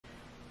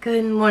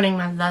Good morning,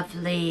 my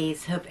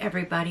lovelies. Hope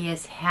everybody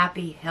is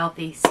happy,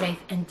 healthy, safe,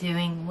 and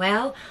doing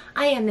well.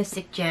 I am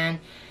Mystic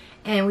Jen,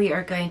 and we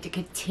are going to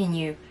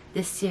continue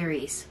this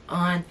series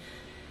on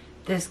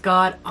this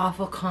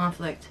god-awful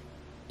conflict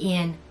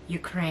in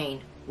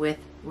Ukraine with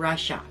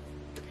Russia.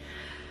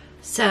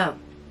 So,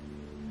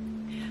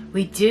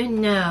 we do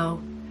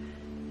know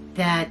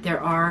that there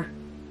are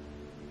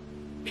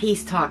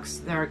peace talks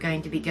that are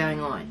going to be going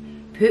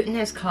on. Putin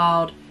has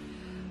called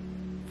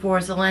for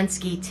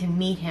Zelenskiy to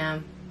meet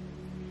him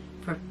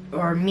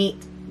or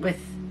meet with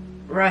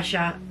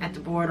Russia at the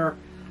border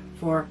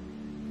for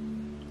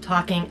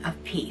talking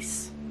of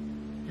peace.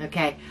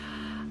 Okay.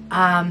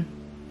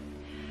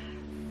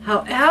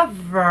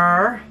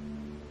 However,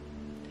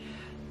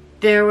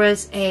 there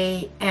was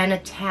an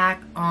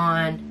attack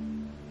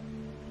on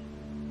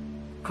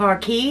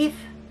Kharkiv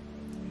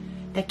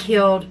that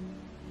killed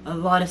a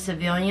lot of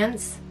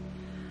civilians.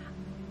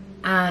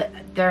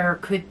 There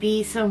could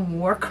be some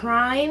war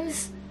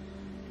crimes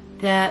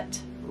that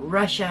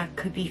Russia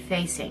could be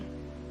facing.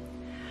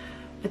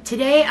 But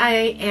today I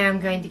am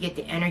going to get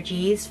the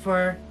energies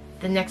for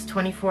the next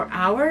 24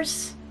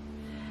 hours.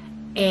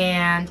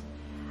 And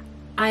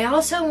I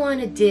also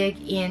want to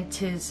dig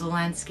into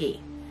Zelenskiy.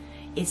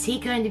 Is he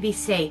going to be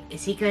safe?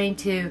 Is he going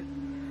to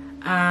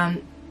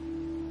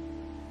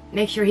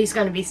make sure he's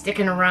going to be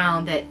sticking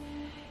around, that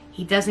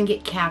he doesn't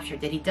get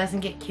captured, that he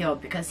doesn't get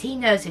killed? Because he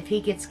knows if he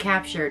gets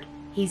captured,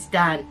 he's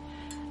done.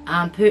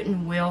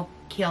 Putin will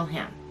kill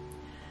him.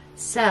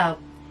 So,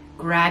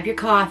 grab your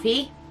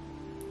coffee.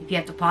 If you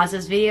have to pause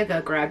this video,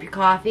 go grab your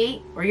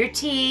coffee or your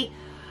tea,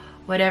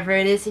 whatever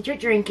it is that you're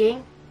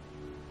drinking.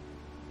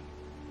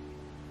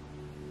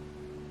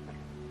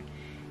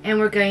 And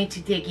we're going to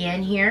dig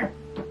in here.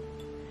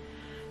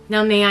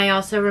 Now, may I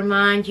also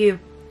remind you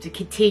to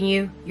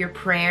continue your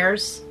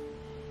prayers,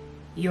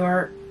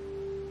 your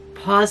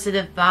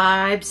positive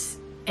vibes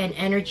and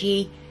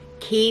energy.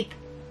 Keep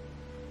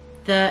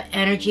the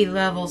energy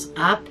levels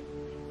up,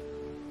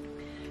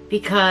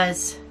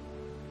 because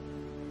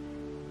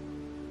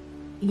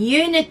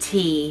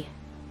unity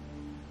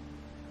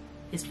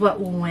is what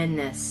will win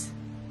this.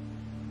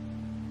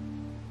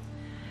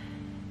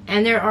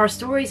 And there are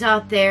stories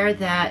out there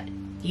that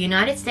the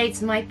United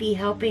States might be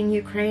helping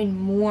Ukraine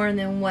more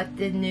than what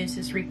the news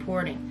is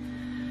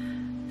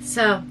reporting.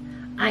 So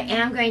I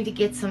am going to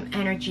get some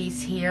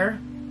energies here.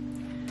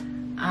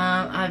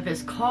 I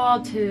was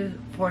called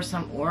for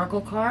some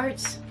oracle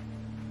cards.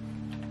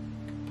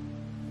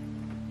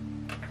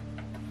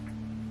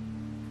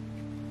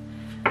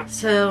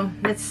 So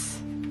let's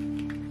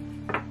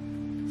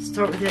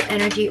start with the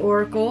energy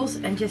oracles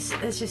and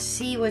let's just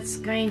see what's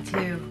going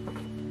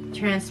to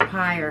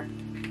transpire.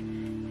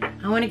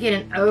 I want to get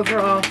an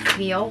overall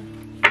feel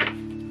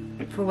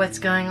for what's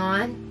going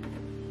on.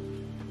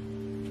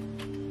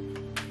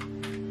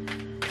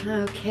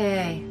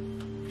 Okay.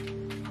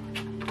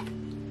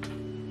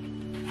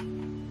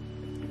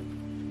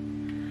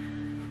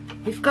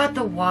 We've got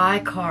the why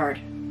card.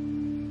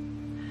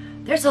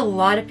 There's a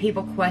lot of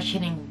people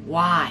questioning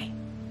why.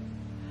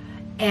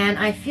 And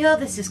I feel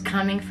this is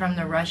coming from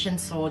the Russian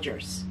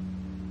soldiers.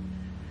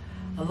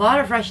 A lot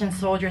of Russian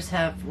soldiers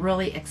have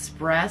really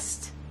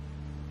expressed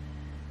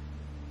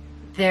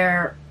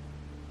their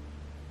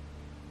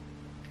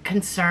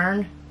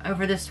concern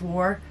over this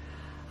war.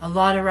 A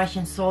lot of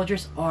Russian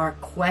soldiers are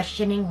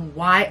questioning,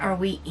 why are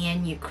we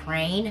in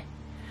Ukraine?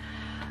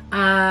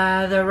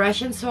 The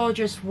Russian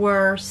soldiers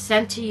were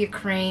sent to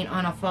Ukraine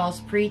on a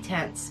false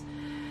pretense.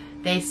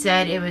 They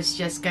said it was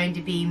just going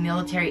to be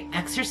military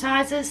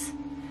exercises.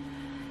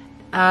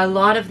 A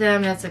lot of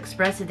them has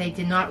expressed that they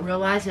did not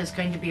realize it was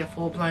going to be a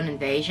full-blown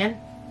invasion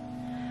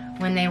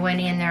when they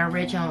went in there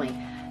originally.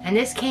 And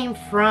this came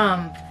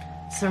from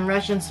some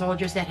Russian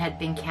soldiers that had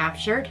been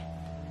captured.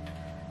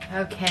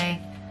 Okay,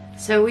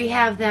 so we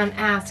have them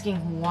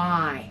asking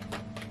why.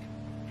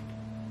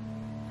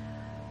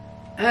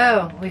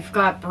 Oh, we've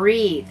got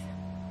breathe.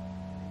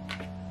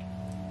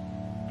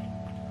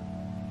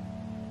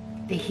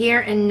 The here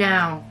and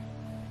now.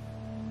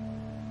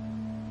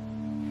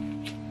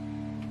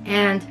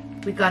 And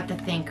we got the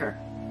thinker.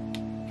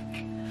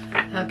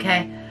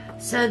 Okay,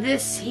 so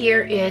this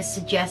here is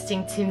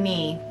suggesting to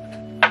me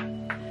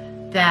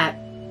that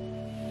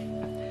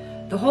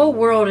the whole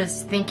world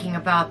is thinking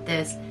about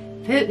this.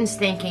 Putin's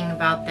thinking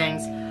about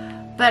things,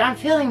 but I'm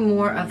feeling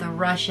more of the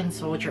Russian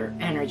soldier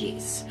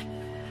energies.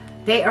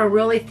 They are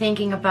really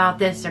thinking about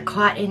this. They're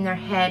caught in their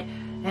head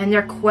and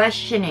they're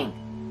questioning,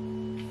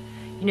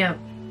 you know,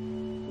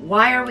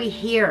 why are we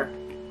here?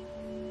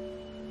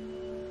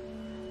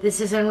 This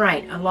isn't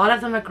right. A lot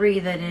of them agree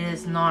that it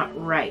is not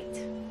right.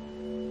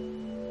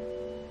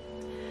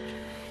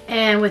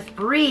 And with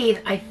breathe,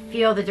 I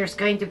feel that there's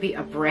going to be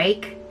a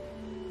break,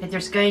 that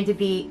there's going to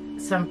be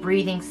some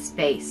breathing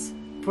space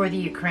for the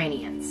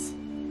Ukrainians.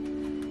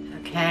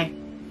 Okay?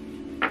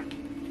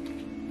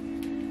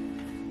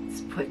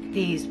 Let's put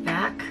these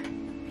back.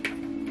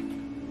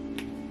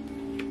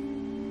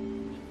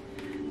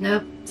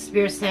 Nope.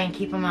 Spirit's saying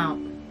keep them out.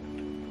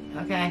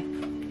 Okay?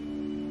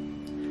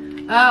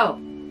 Oh!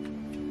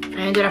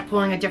 I ended up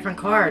pulling a different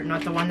card,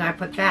 not the one that I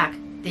put back.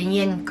 The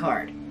Yin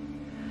card.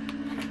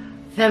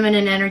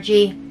 Feminine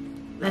energy.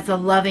 That's a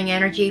loving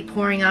energy,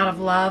 pouring out of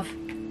love.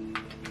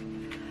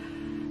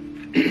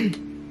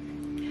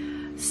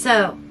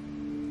 So,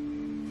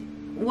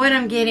 what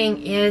I'm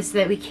getting is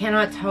that we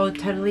cannot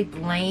totally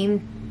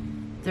blame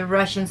the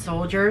Russian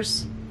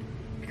soldiers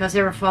because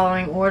they were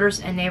following orders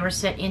and they were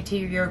sent into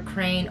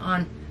Ukraine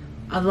on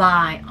a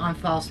lie, on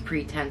false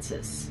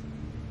pretenses.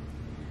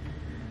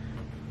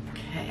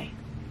 Okay.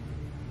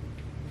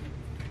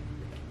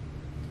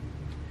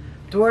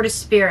 Door to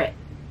Spirit.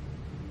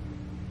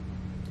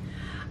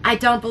 I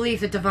don't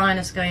believe the divine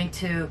is going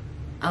to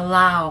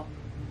allow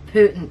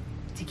Putin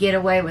to get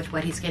away with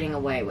what he's getting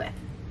away with.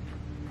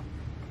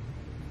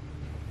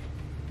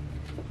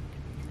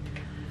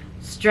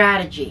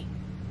 Strategy.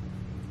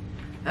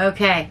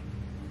 Okay.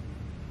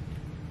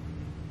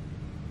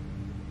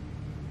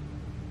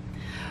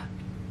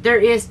 There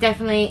is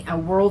definitely a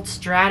world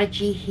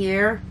strategy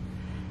here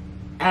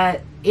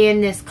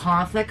in this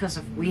conflict, because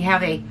we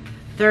have a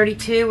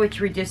 32, which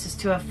reduces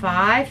to a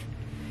 5,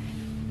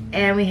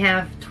 and we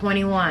have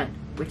 21,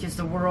 which is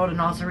the world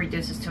and also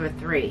reduces to a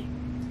 3.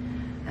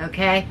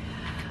 Okay?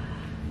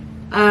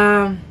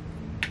 The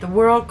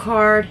world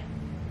card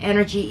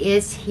energy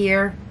is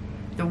here.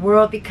 The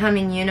world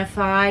becoming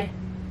unified.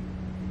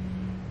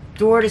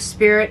 Door to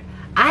Spirit.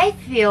 I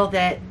feel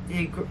that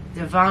the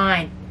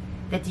divine,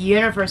 that the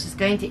universe is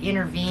going to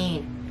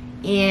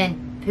intervene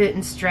in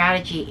Putin's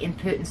strategy, in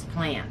Putin's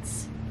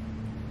plans.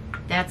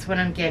 That's what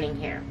I'm getting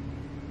here.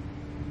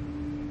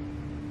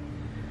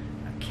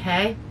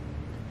 Okay.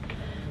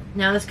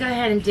 Now let's go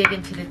ahead and dig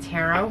into the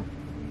tarot.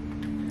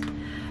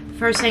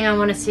 First thing I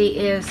want to see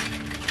is,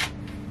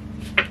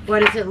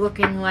 what is it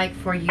looking like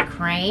for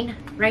Ukraine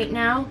right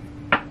now?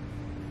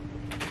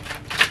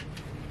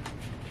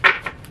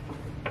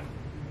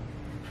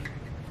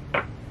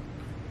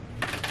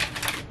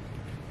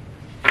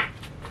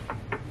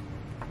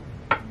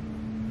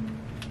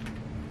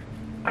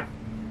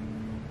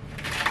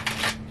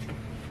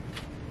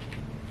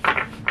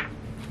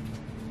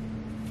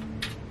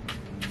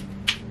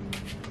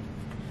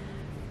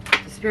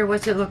 Spirit,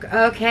 what's it look?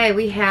 Okay,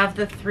 we have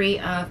the 3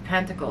 of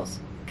Pentacles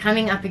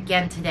coming up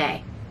again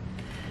today.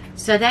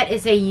 So that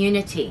is a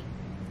unity.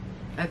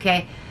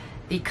 Okay,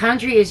 the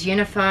country is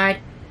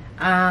unified.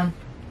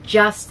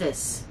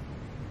 Justice.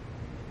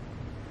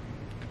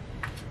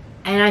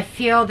 And I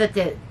feel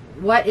that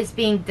what is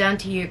being done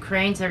to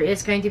Ukraine, there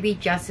is going to be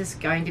justice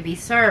going to be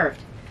served.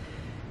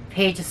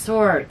 Page of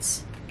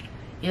Swords.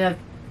 You know,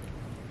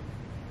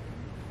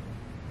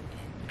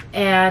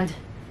 and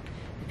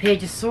the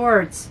Page of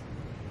Swords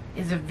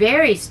is a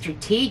very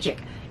strategic.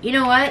 You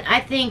know what? I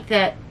think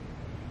that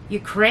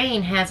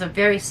Ukraine has a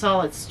very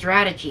solid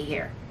strategy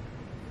here.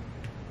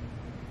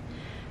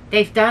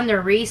 They've done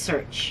their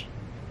research.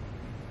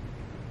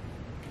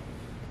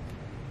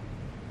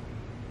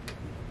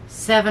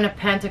 7 of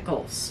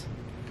Pentacles.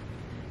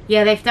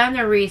 Yeah, they've done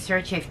their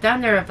research. They've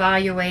done their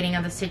evaluating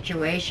of the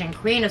situation.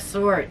 Queen of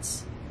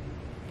Swords.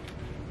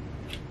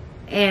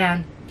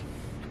 And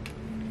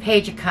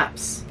Page of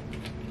Cups.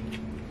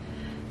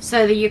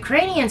 So the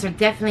Ukrainians are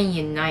definitely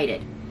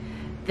united.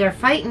 They're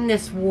fighting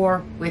this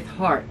war with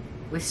heart,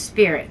 with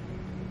spirit.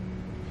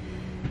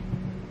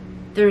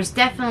 There's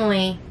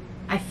definitely,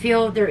 I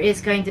feel there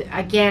is going to,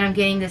 again, I'm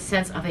getting this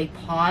sense of a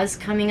pause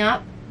coming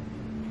up.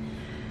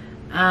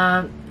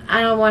 I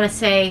don't want to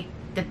say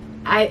that,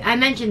 I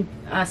mentioned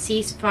a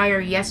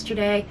ceasefire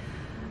yesterday.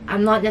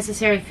 I'm not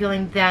necessarily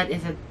feeling that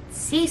is a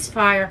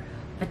ceasefire,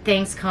 but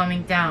things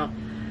calming down.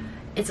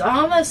 It's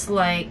almost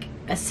like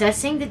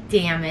assessing the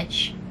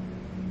damage,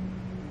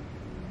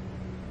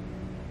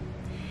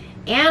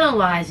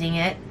 analyzing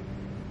it,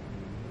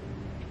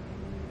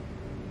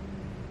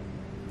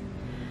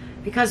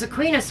 because the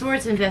Queen of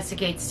Swords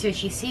investigates too.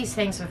 She sees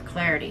things with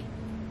clarity.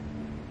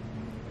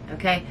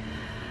 Okay,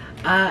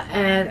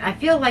 and I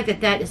feel like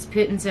that is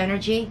Putin's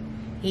energy.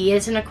 He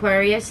is an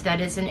Aquarius.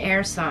 That is an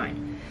air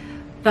sign.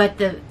 But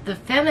the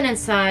feminine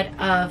side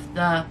of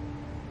the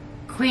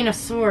Queen of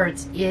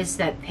Swords is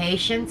that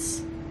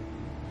patience.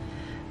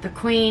 The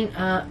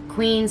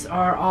queens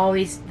are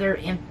always, they're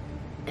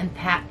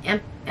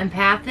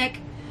empathic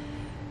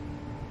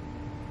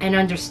and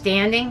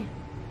understanding.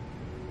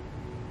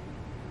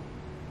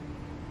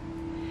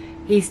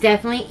 He's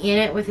definitely in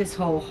it with his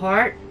whole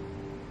heart.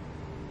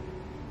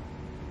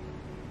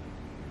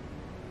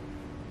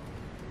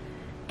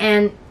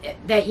 And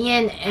that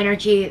yin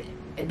energy,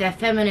 that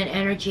feminine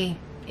energy,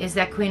 is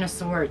that Queen of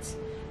Swords.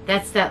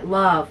 That's that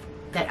love,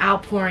 that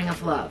outpouring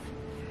of love.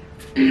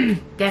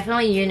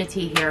 Definitely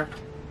unity here.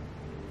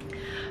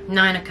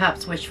 9 of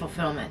Cups, wish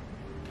fulfillment.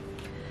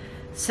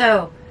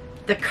 So,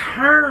 the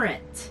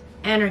current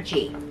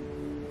energy,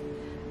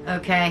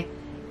 okay,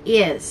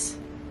 is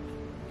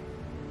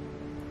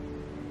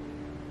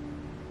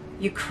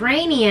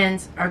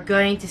Ukrainians are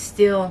going to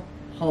still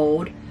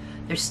hold.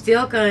 They're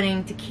still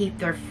going to keep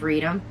their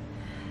freedom.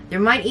 There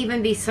might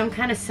even be some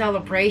kind of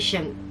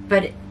celebration,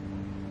 but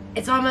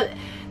it's almost,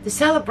 The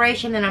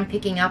celebration that I'm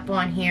picking up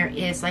on here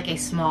is like a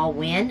small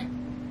win.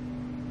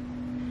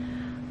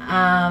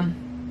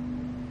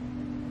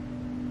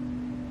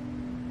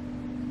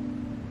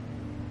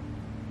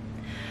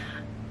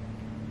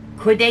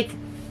 Could they...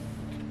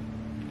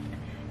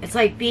 It's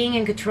like being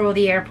in control of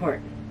the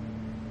airport.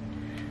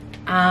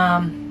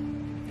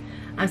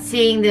 I'm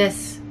seeing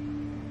this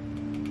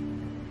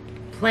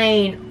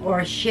plane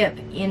or ship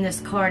in this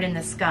card in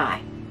the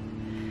sky.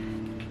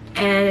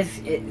 And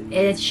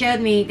it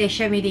showed me, they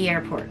showed me the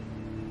airport.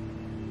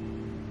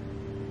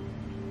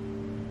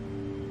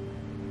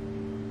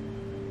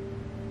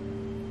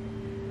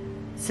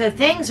 So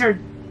things are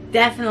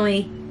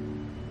definitely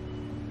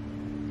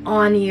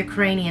on the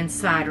Ukrainian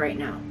side right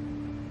now.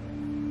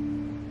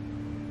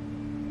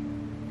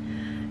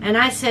 And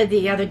I said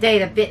the other day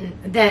that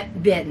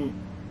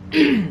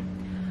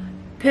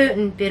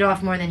Putin bit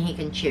off more than he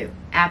can chew.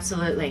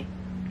 Absolutely.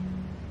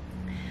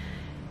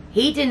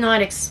 He did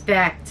not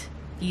expect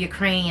the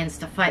Ukrainians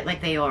to fight like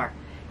they are.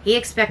 He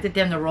expected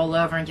them to roll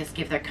over and just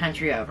give their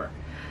country over.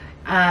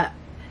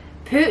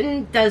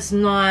 Putin does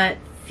not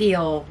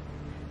feel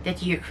that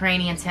the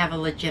Ukrainians have a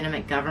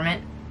legitimate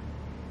government.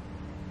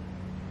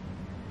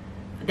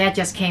 That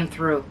just came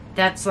through.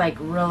 That's like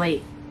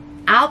really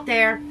out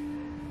there,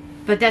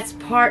 but that's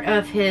part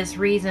of his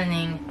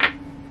reasoning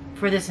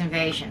for this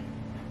invasion.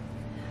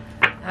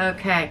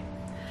 Okay.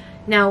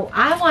 Now,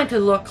 I want to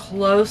look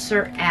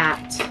closer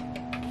at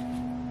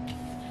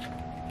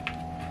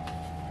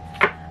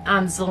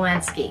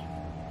Zelenskiy.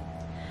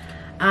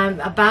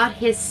 About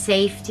his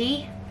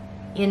safety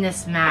in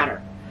this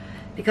matter.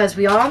 Because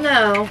we all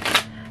know,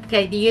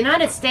 okay, the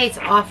United States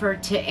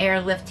offered to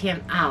airlift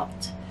him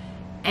out.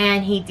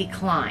 And he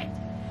declined.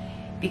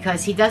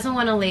 Because he doesn't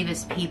want to leave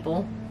his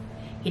people.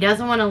 He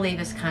doesn't want to leave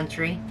his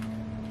country.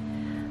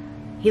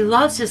 He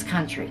loves his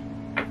country.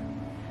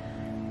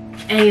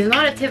 And he's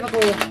not a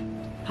typical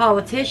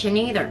politician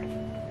either.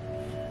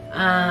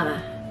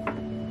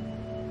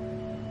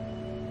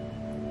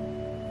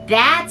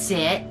 That's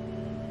it.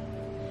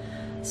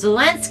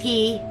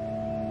 Zelenskiy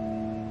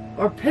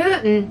or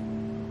Putin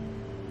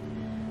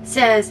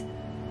says,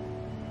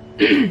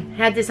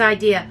 had this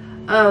idea,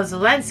 oh,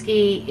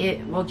 Zelenskiy,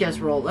 it will just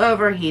roll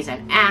over. He's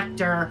an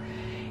actor,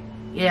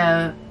 you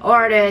know,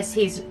 artist.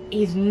 He's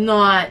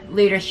not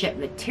leadership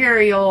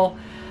material.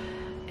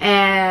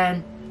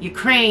 And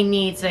Ukraine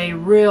needs a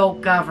real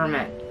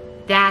government.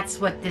 That's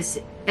what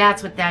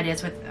that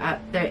is with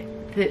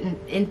Putin,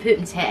 in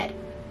Putin's head.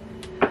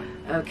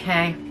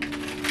 Okay.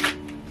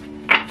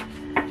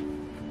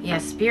 Yeah,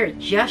 Spirit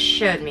just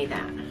showed me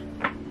that.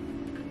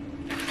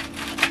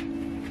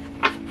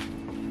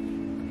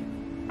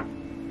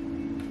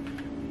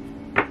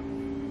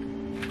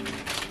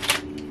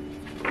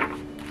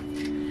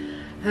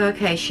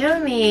 Okay, show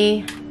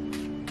me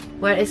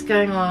what is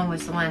going on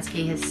with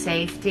Zelenskiy, his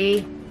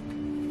safety.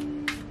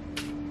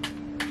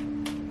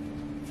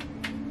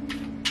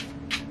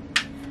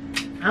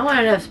 I want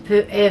to know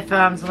if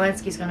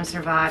Zelenskiy's going to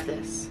survive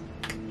this.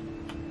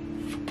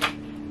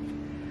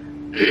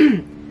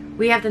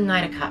 We have the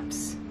Knight of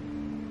Cups.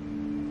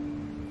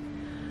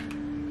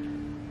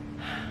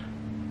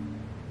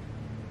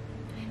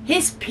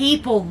 His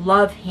people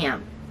love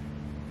him.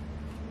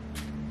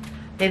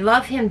 They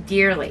love him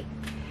dearly.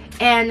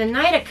 And the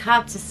Knight of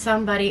Cups is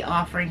somebody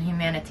offering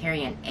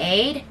humanitarian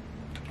aid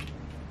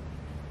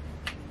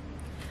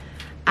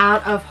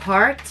out of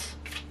heart.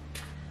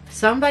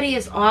 Somebody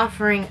is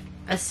offering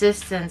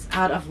assistance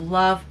out of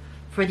love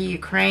for the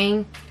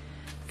Ukraine,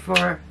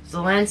 for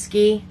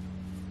Zelenskiy.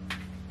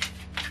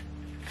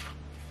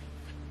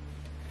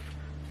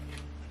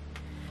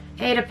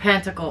 Eight of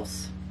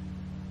Pentacles.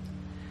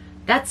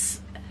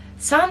 That's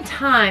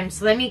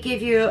sometimes, let me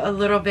give you a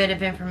little bit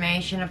of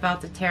information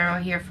about the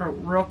tarot here for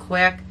real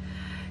quick.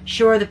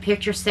 Sure, the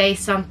pictures say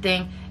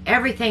something.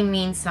 Everything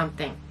means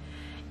something.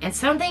 And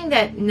something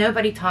that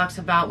nobody talks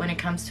about when it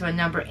comes to a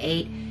number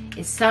 8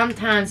 is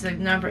sometimes the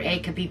number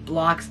 8 could be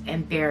blocks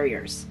and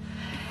barriers.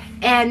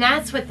 And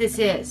that's what this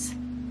is.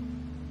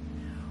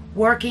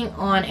 Working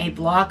on a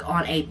block,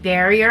 on a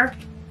barrier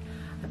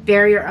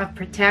of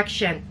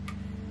protection.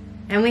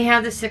 And we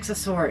have the Six of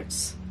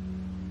Swords.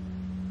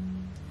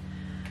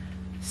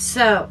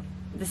 So,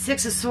 the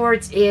Six of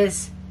Swords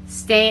is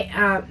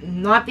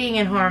not being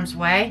in harm's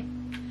way.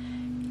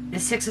 The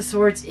Six of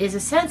Swords is a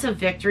sense of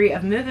victory,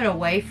 of moving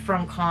away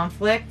from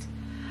conflict.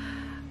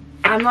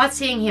 I'm not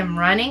seeing him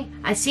running.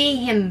 I see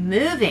him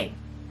moving.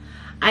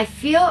 I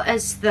feel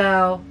as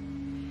though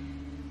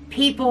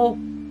people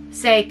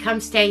say, come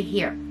stay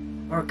here,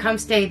 or come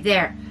stay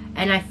there.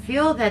 And I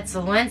feel that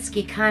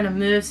Zelenskiy kind of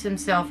moves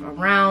himself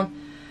around,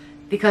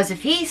 because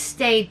if he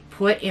stayed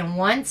put in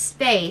one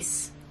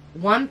space,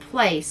 one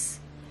place,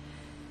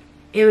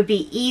 it would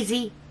be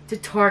easy to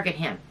target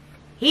him.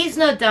 He's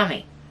no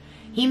dummy.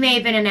 He may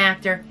have been an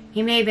actor.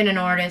 He may have been an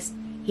artist.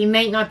 He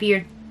may not be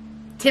your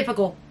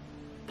typical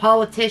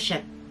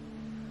politician.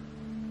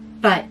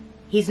 But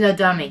he's no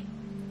dummy.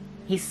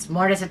 He's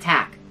smart as a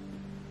tack.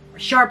 Or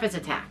sharp as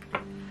a tack.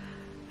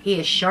 He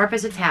is sharp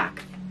as a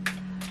tack.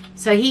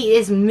 So he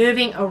is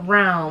moving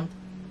around.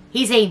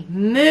 He's a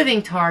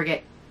moving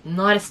target,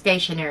 not a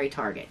stationary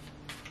target.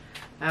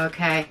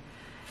 Okay?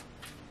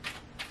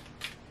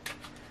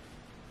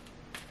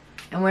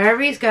 And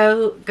wherever he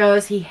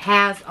goes, he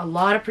has a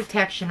lot of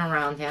protection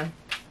around him.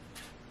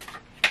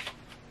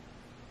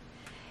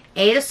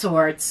 Eight of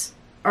Swords,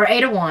 or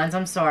Eight of Wands,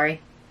 I'm sorry.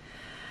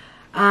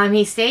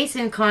 He stays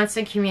in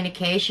constant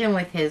communication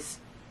with his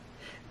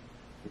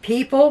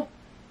people.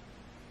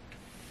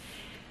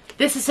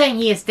 This is saying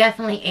he is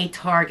definitely a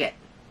target.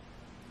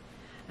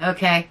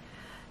 Okay?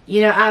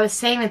 You know, I was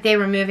saying that they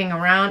were moving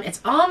around. It's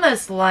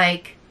almost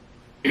like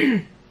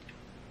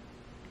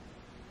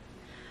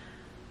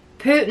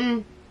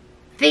Putin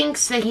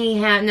thinks that he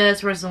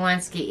knows where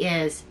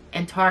Zelensky is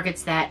and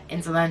targets that,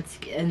 and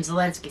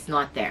Zelensky's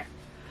not there.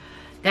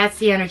 That's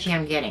the energy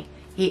I'm getting.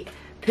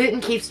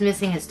 Putin keeps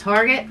missing his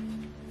target.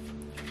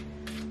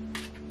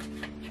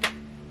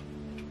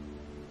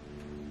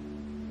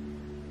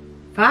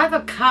 Five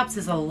of Cups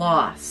is a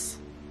loss.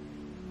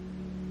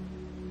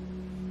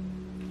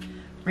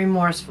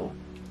 Remorseful.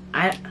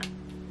 I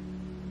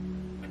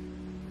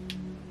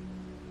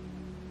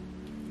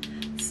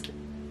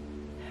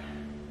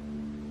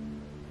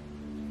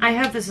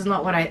hope this is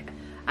not what I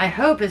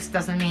hope this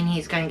doesn't mean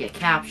he's going to get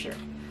captured.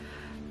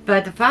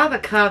 But the Five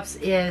of Cups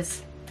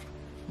is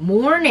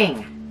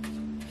mourning.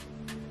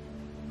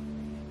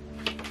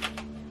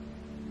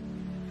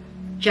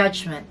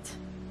 Judgment.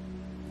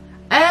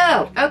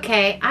 Oh,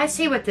 okay. I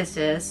see what this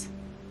is.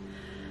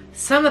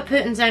 Some of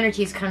Putin's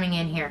energy is coming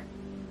in here.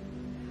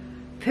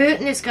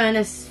 Putin is going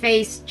to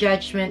face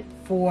judgment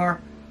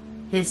for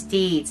his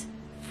deeds,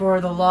 for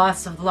the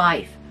loss of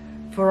life,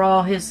 for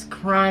all his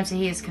crimes that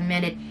he has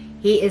committed.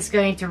 He is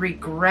going to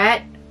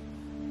regret.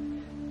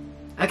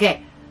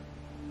 Okay.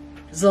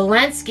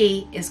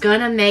 Zelensky is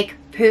going to make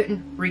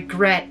Putin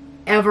regret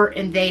ever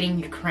invading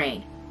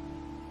Ukraine.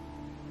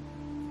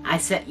 I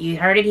said, you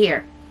heard it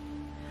here.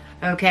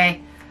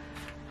 Okay?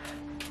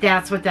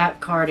 That's what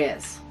that card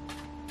is.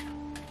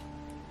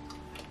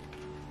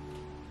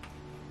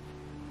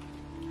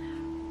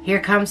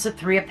 Here comes the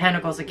Three of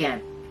Pentacles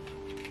again.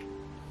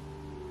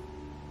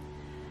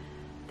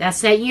 That's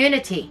that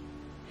unity.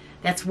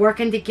 That's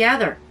working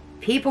together.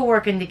 People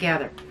working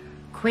together.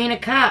 Queen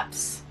of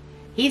Cups.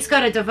 He's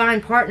got a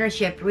divine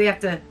partnership. We have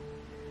to...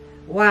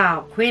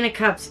 Wow. Queen of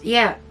Cups.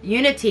 Yeah.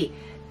 Unity.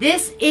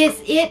 This is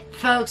it,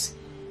 folks.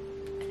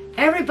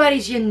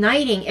 Everybody's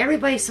uniting.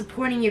 Everybody's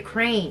supporting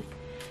Ukraine.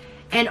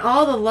 And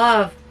all the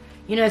love.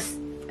 You know,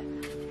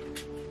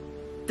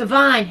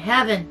 divine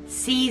heaven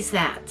sees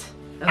that.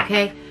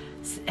 Okay?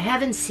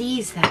 Heaven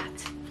sees that.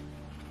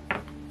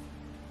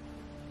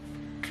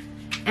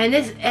 And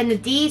the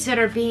deeds that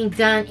are being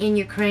done in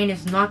Ukraine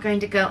is not going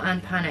to go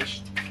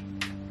unpunished.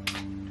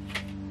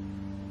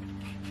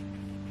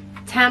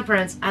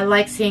 Temperance, I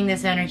like seeing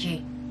this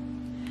energy.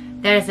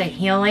 That is a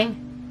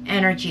healing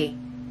energy.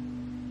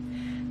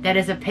 That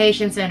is a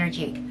patience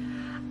energy.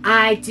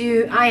 I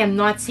am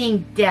not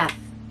seeing death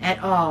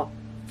at all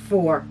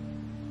for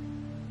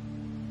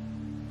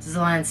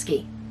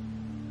Zelensky.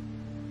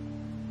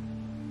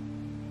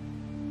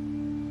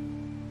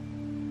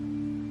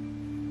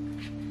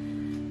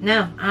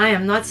 No, I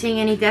am not seeing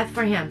any death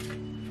for him.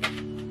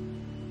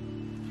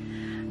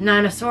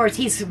 Nine of Swords.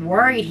 He's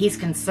worried. He's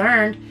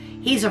concerned.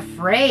 He's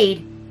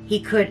afraid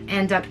he could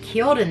end up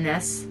killed in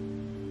this.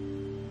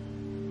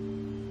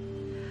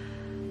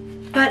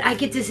 But I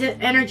get this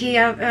energy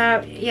of,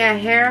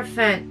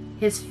 Hierophant,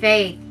 his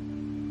faith.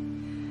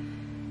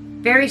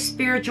 Very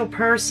spiritual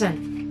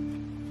person.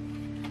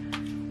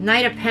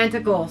 Knight of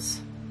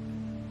Pentacles.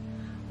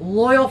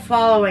 Loyal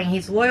following.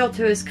 He's loyal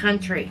to his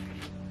country.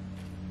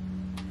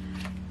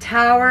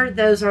 Tower,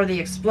 those are the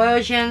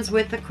explosions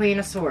with the Queen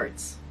of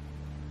Swords.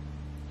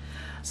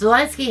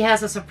 Zelensky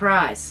has a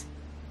surprise.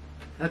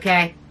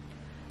 Okay?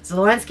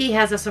 Zelensky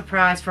has a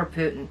surprise for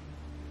Putin.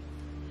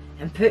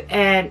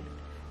 And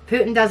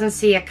Putin doesn't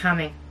see it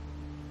coming.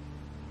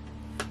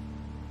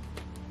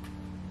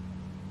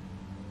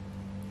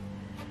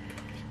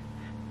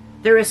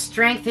 There is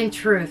strength in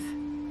truth.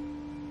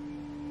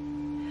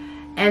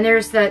 And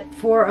there's that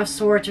Four of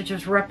Swords, which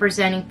is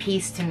representing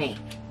peace to me.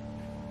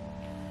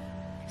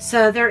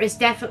 So there is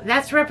definitely,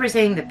 that's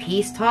representing the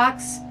peace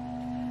talks.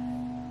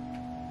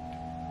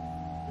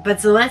 But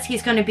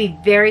Zelensky's going to be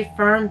very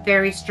firm,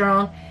 very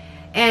strong.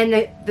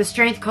 And the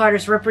strength card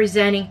is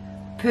representing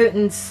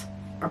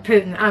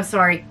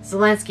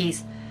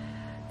Zelensky's.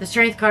 The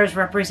strength card is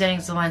representing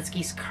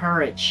Zelensky's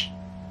courage.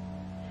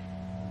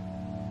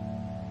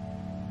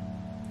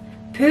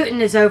 Putin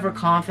is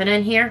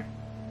overconfident here.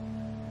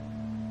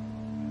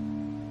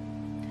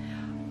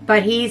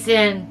 But he's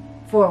in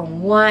for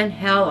one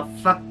hell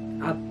of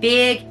a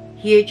big,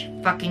 huge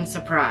fucking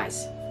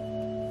surprise.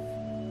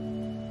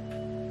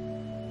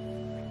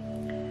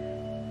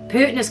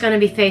 Putin is going to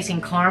be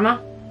facing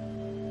karma.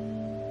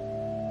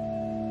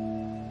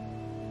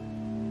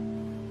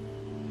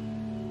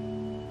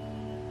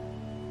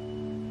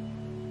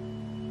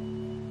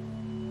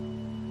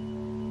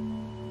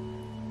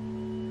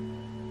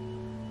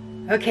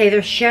 Okay,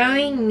 they're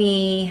showing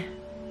me...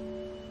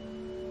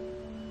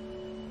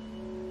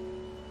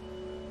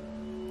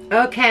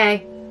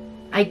 Okay,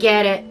 I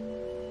get it.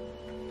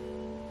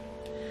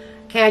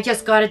 Okay, I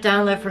just got a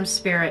download from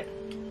Spirit.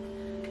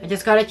 I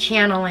just got a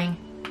channeling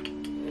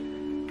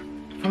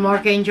from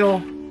Archangel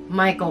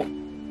Michael.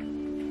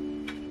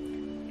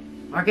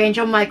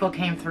 Archangel Michael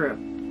came through.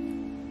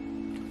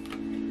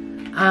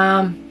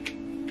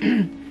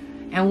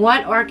 And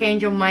what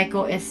Archangel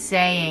Michael is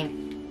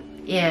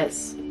saying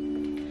is,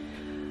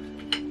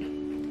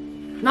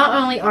 not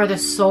only are the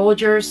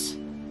soldiers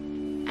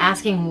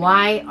asking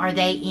why are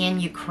they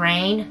in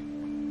Ukraine,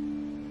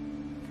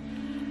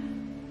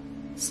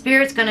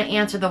 Spirit's going to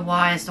answer the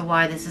why as to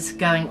why this is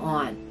going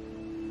on.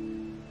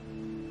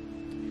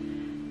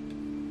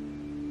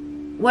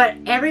 What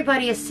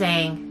everybody is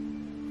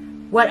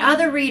saying, what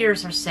other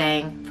readers are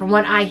saying, from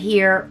what I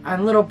hear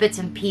on little bits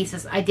and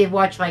pieces, I did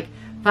watch like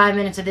 5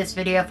 minutes of this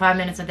video, 5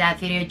 minutes of that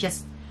video,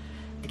 just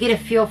to get a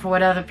feel for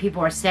what other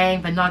people are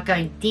saying, but not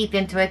going deep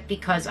into it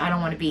because I don't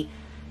want to be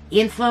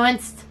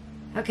influenced,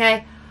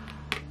 okay?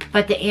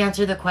 But to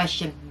answer the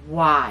question,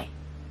 why?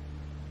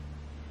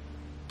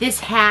 This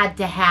had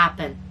to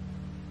happen.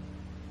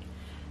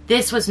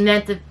 This was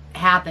meant to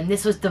happen.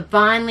 This was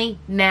divinely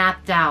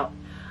mapped out.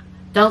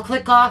 Don't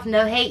click off,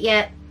 no hate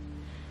yet.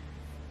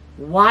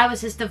 Why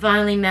was this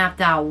divinely mapped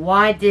out?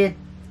 Why did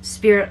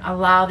Spirit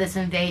allow this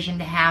invasion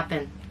to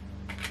happen?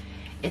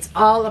 It's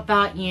all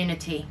about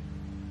unity.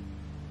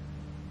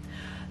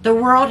 The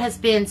world has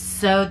been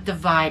so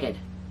divided.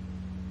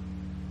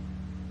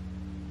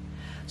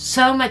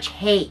 So much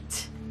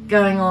hate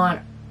going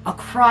on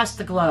across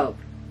the globe,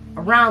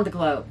 around the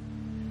globe,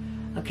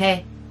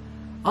 okay,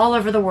 all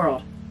over the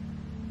world.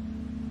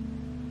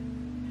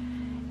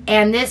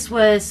 And this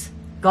was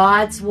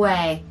God's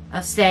way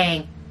of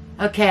saying,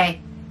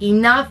 okay,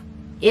 enough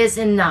is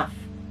enough.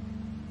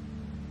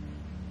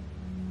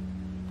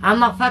 I'm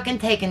not fucking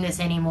taking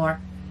this anymore.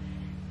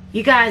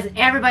 You guys,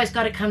 everybody's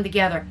got to come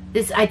together.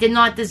 This, I did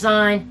not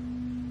design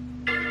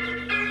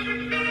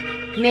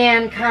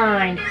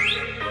mankind.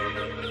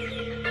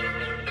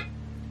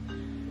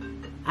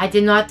 I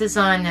did not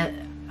design it.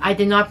 I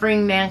did not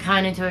bring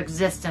mankind into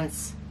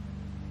existence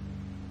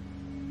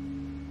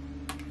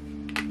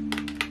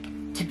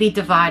to be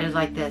divided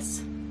like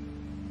this.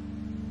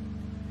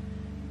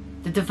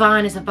 The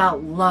divine is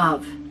about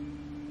love.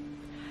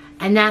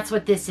 And that's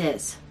what this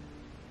is.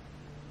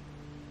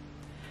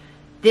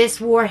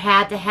 This war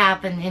had to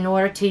happen in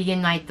order to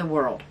unite the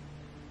world.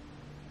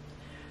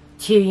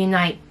 To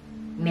unite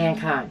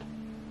mankind.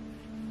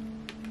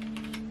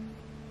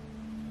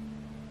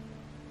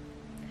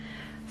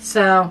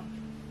 So,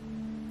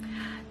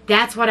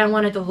 that's what I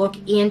wanted to look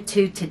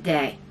into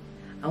today.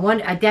 I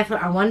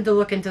wanted to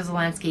look into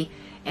Zelenskiy,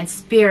 and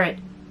Spirit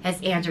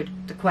has answered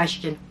the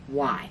question,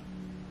 why?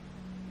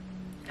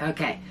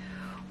 Okay.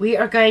 We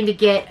are going to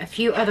get a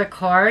few other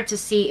cards to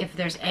see if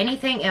there's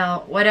anything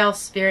else, what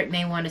else Spirit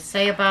may want to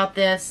say about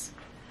this.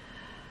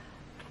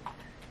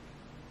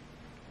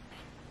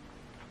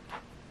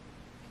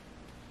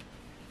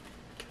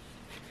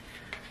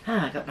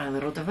 I got my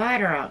little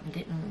divider out and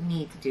didn't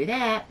need to do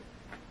that.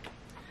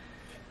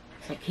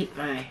 So I keep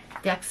my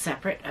deck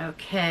separate.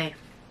 Okay.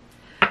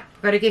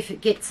 We're going to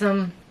get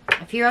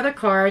a few other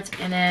cards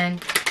and then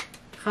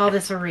call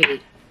this a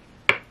read.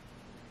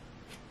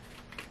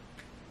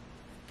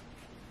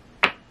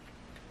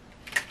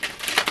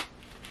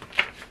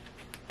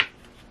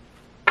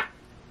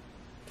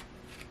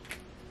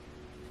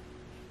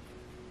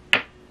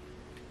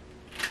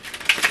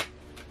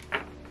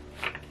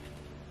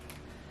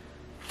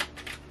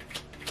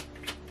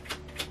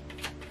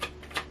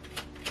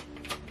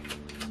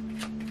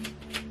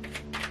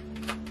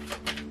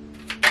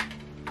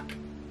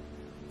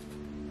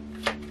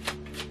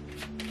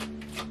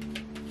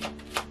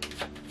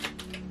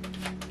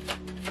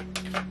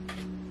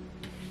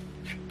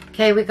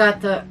 Okay, we got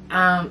the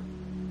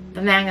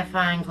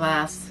magnifying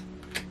glass.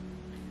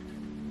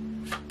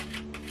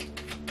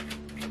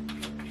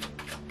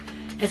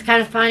 It's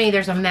kind of funny,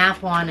 there's a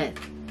map on it.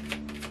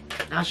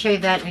 I'll show you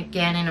that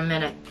again in a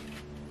minute.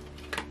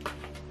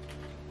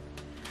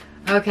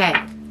 Okay.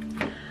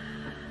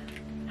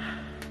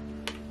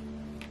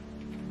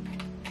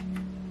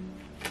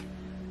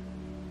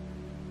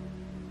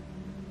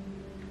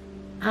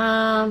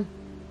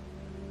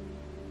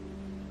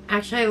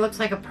 Actually, it looks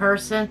like a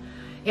person.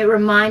 It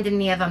reminded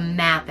me of a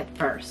map at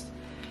first.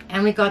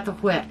 And we got the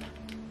whip.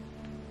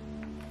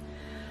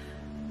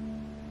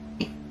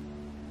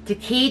 The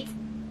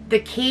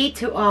key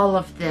to all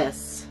of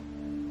this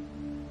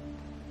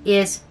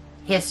is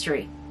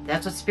history.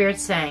 That's what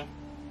Spirit's saying.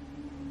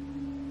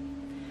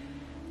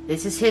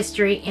 This is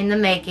history in the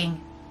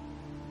making.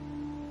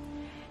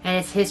 And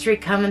it's history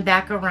coming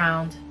back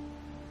around.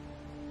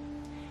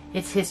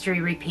 It's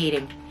history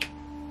repeating.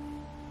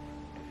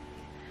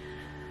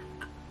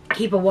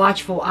 Keep a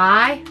watchful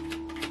eye.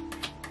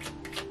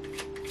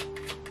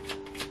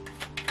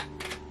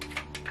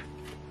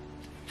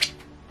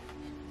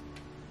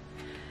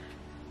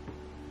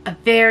 A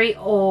very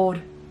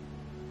old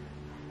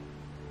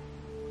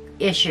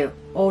issue,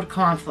 old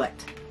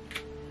conflict.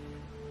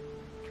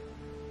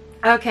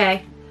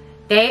 Okay,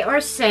 they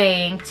are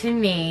saying to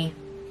me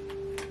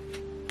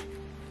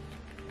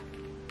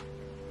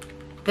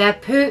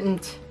that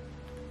Putin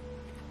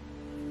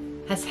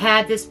has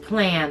had this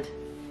planned.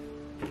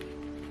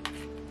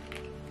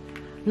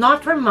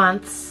 Not for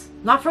months,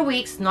 not for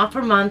weeks, not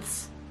for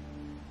months,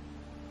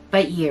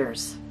 but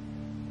years.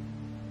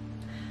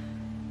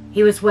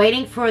 He was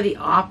waiting for the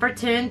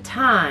opportune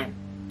time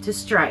to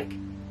strike.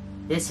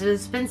 This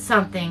has been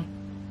something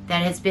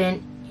that has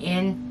been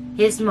in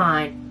his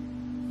mind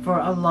for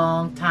a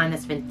long time,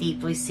 that's been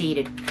deeply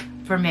seated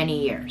for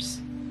many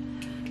years.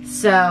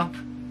 So,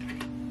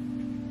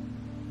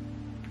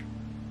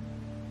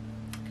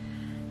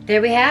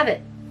 there we have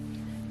it.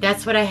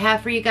 That's what I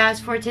have for you guys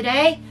for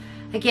today.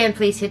 Again,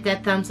 please hit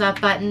that thumbs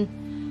up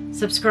button.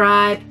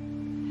 Subscribe.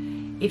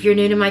 If you're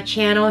new to my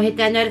channel, hit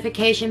that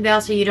notification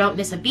bell so you don't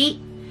miss a beat.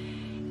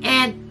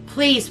 And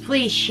please,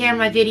 please share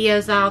my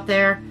videos out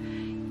there.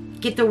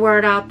 Get the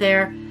word out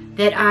there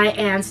that I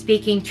am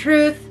speaking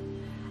truth.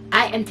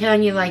 I am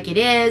telling you like it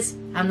is.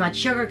 I'm not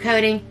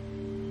sugarcoating.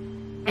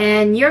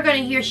 And you're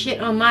going to hear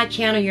shit on my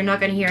channel you're not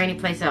going to hear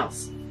anyplace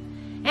else.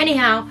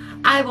 Anyhow,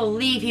 I will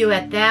leave you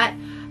at that.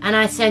 And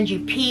I send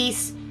you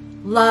peace,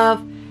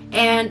 love,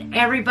 and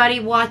everybody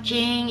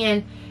watching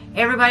and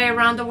everybody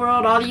around the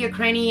world, all the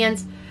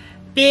Ukrainians,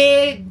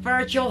 big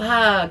virtual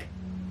hug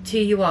to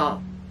you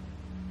all.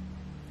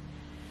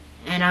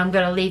 And I'm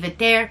going to leave it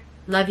there.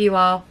 Love you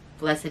all.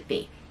 Blessed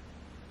be.